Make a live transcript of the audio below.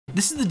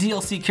This is the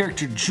DLC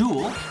character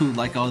Joule, who,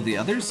 like all the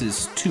others,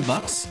 is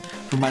 $2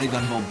 for Mighty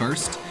Gunvolt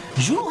Burst.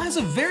 Joule has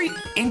a very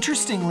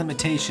interesting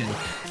limitation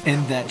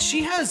in that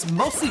she has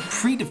mostly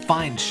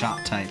predefined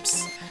shot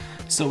types.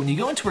 So when you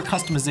go into her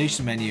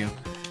customization menu,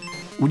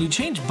 when you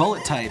change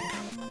bullet type,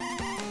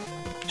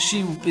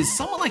 she is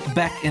somewhat like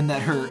Beck in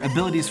that her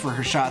abilities for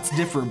her shots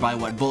differ by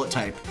what bullet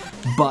type,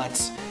 but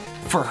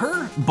for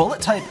her, bullet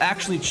type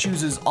actually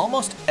chooses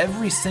almost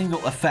every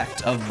single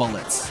effect of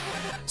bullets.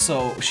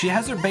 So she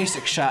has her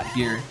basic shot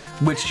here,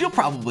 which you'll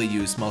probably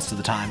use most of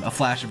the time, a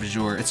Flash of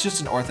Azure. It's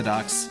just an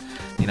orthodox,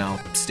 you know,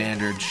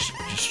 standard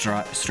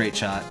straight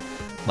shot,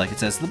 like it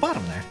says at the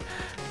bottom there.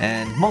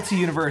 And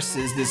multi-universe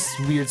is this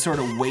weird sort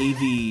of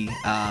wavy,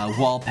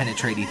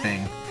 wall-penetrating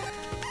thing.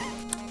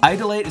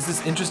 Idolate is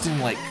this interesting,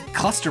 like,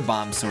 cluster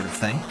bomb sort of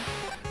thing.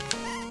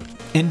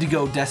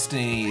 Indigo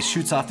Destiny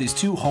shoots off these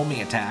 2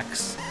 homing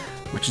attacks,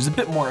 which is a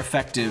bit more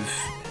effective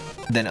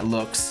than it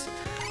looks.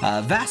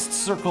 Vast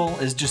Circle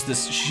is just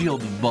this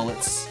shield of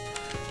bullets.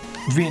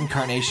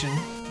 Reincarnation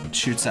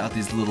shoots out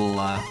these little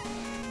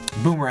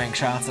boomerang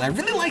shots, and I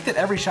really like that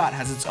every shot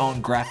has its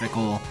own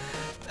graphical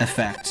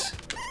effect.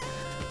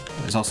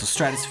 There's also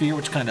Stratosphere,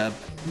 which kind of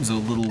is a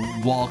little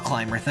wall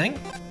climber thing.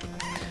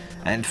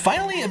 And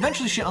finally,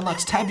 eventually she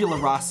unlocks Tabula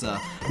Rasa,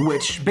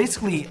 which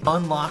basically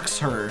unlocks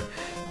her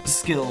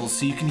skills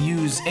so you can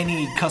use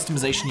any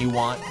customization you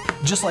want,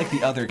 just like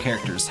the other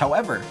characters.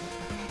 However,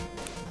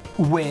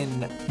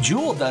 when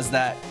Joule does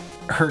that,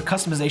 her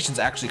customizations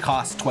actually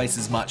cost twice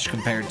as much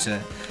compared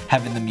to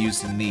having them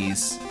used in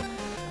these.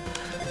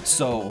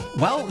 So,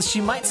 while she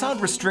might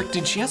sound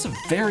restricted, she has a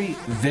very,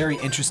 very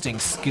interesting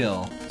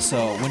skill.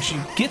 So, when she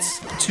gets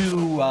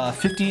to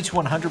 50 to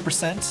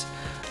 100%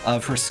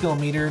 of her skill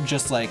meter,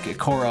 just like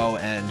Koro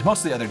and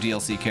most of the other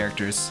DLC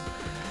characters,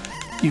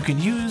 you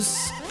can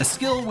use a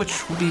skill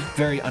which would be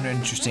very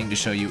uninteresting to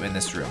show you in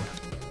this room.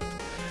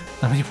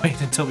 Let me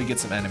wait until we get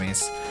some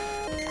enemies.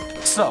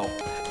 So,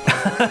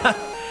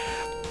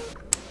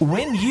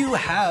 when you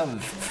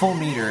have full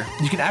meter,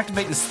 you can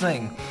activate this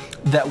thing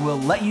that will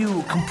let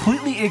you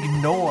completely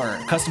ignore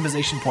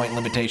customization point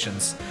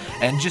limitations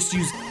and just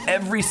use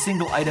every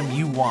single item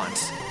you want,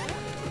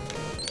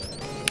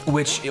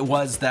 which it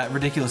was that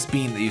ridiculous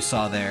beam that you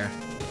saw there.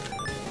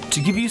 To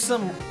give you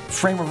some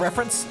frame of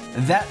reference,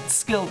 that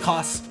skill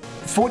costs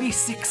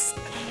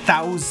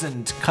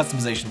 46,000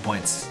 customization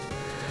points.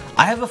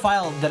 I have a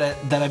file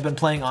that I've been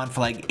playing on for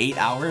like 8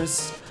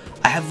 hours.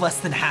 I have less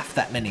than half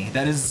that many.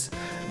 That is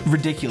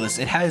ridiculous.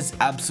 It has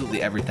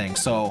absolutely everything.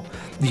 So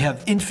you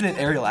have infinite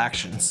aerial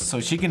actions, so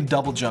she can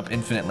double jump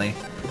infinitely.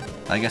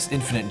 I guess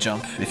infinite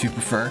jump if you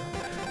prefer.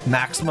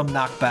 Maximum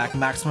knockback,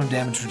 maximum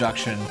damage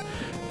reduction,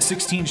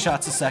 16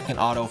 shots a second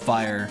auto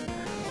fire,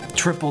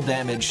 triple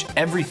damage,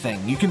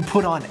 everything. You can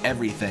put on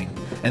everything.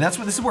 And this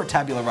is where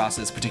Tabula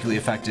Rasa is particularly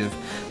effective,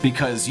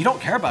 because you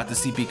don't care about the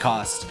CP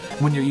cost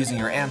when you're using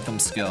your Anthem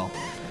skill.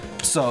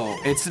 So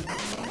it's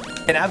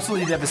an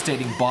absolutely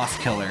devastating boss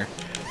killer.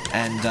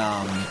 And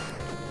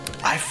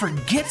I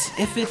forget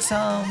if it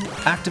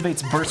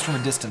activates burst from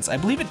a distance. I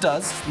believe it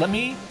does. Let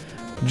me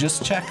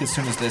just check as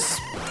soon as this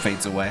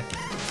fades away.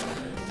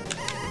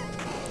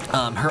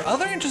 Her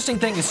other interesting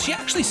thing is she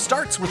actually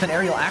starts with an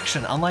aerial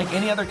action, unlike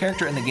any other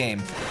character in the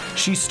game.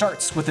 She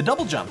starts with a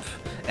double jump,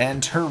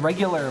 and her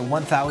regular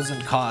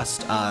 1,000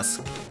 cost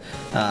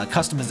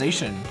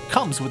customization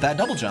comes with that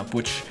double jump,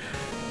 which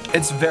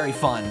it's very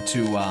fun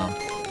to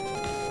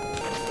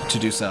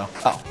do so.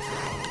 Oh,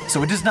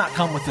 so it does not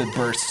come with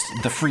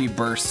the free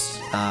burst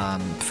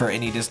for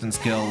any distance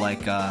kill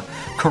like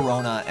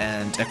Corona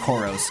and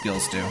Ekoro's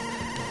skills do.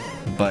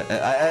 But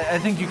I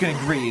think you can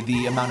agree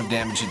the amount of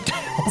damage it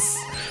deals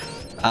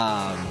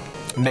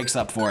makes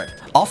up for it.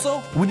 Also,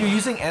 when you're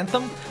using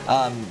Anthem,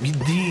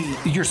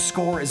 your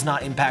score is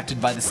not impacted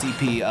by the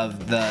CP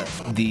of the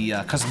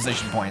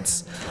customization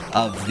points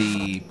of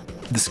the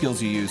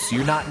skills you use. So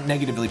you're not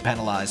negatively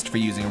penalized for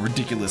using a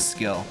ridiculous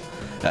skill.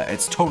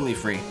 It's totally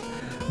free.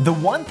 The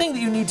one thing that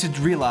you need to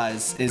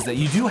realize is that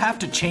you do have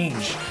to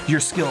change your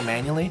skill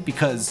manually,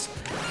 because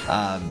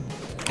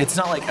it's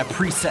not like a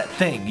preset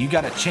thing. You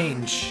gotta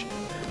change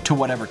to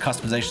whatever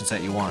customization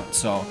set you want.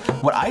 So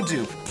what I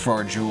do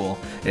for Joule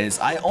is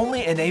I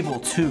only enable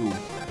 2.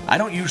 I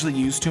don't usually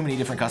use too many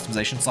different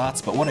customization slots,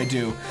 but what I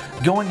do,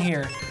 go in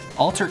here,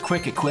 alter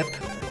quick equip,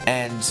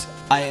 and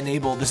I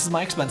enable, this is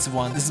my expensive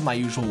one, this is my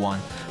usual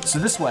one. So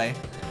this way,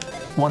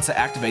 once I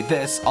activate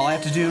this, all I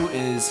have to do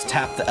is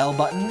tap the L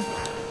button,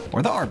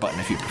 or the R button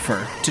if you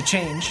prefer, to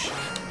change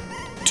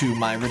to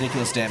my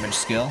ridiculous damage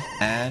skill,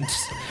 and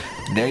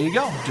there you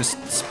go.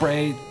 Just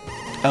spray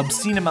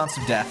obscene amounts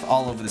of death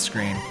all over the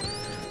screen.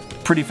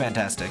 Pretty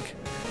fantastic.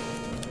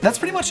 That's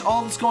pretty much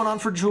all that's going on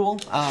for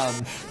Joule.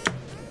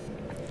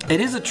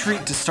 It is a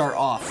treat to start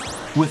off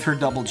with her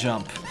double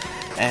jump,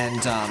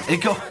 and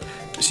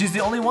she's the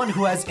only one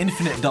who has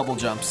infinite double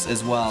jumps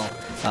as well,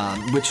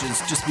 which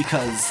is just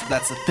because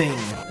that's a thing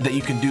that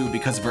you can do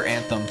because of her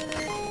Anthem.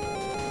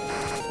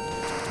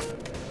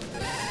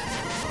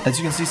 As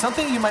you can see,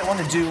 something you might want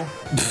to do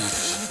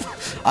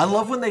I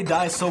love when they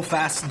die so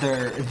fast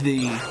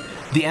the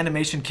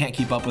animation can't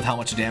keep up with how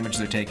much damage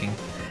they're taking.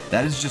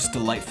 That is just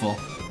delightful.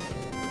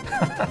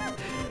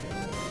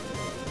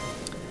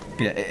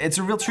 Yeah, it's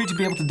a real treat to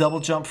be able to double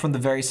jump from the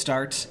very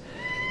start.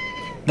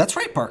 That's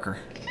right, Parker.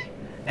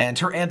 And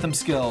her Anthem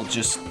skill,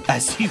 just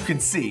as you can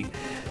see,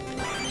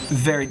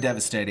 very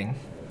devastating.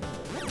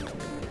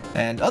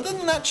 And other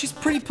than that, she's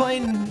pretty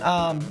plain,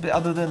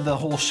 other than the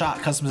whole shot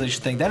customization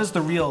thing. That is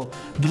the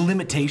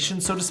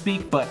limitation, so to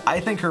speak, but I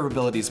think her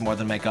abilities more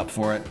than make up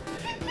for it.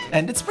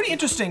 And it's pretty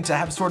interesting to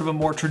have sort of a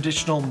more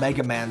traditional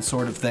Mega Man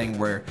sort of thing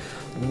where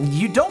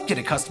you don't get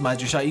to customize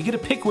your shot, you get to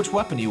pick which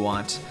weapon you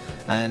want.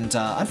 And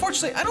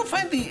unfortunately, I don't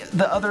find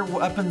the other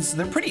weapons,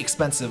 they're pretty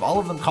expensive. All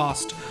of them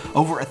cost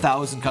over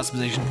 1,000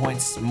 customization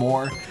points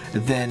more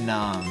than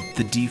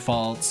the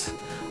default,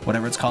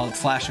 whatever it's called,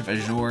 Flash of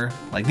Azure.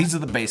 Like, these are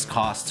the base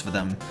costs for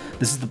them.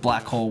 This is the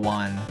black hole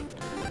one.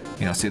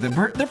 You know, see,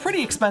 they're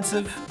pretty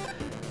expensive.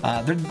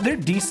 They're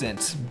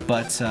decent,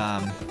 but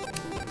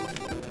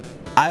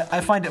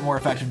I find it more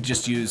effective to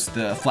just use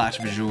the Flash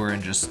of Azure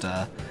and just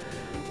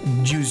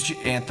use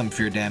Anthem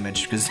for your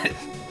damage, because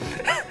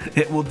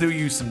it will do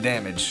you some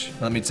damage,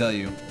 let me tell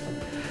you.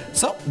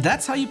 So,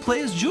 that's how you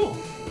play as Joule.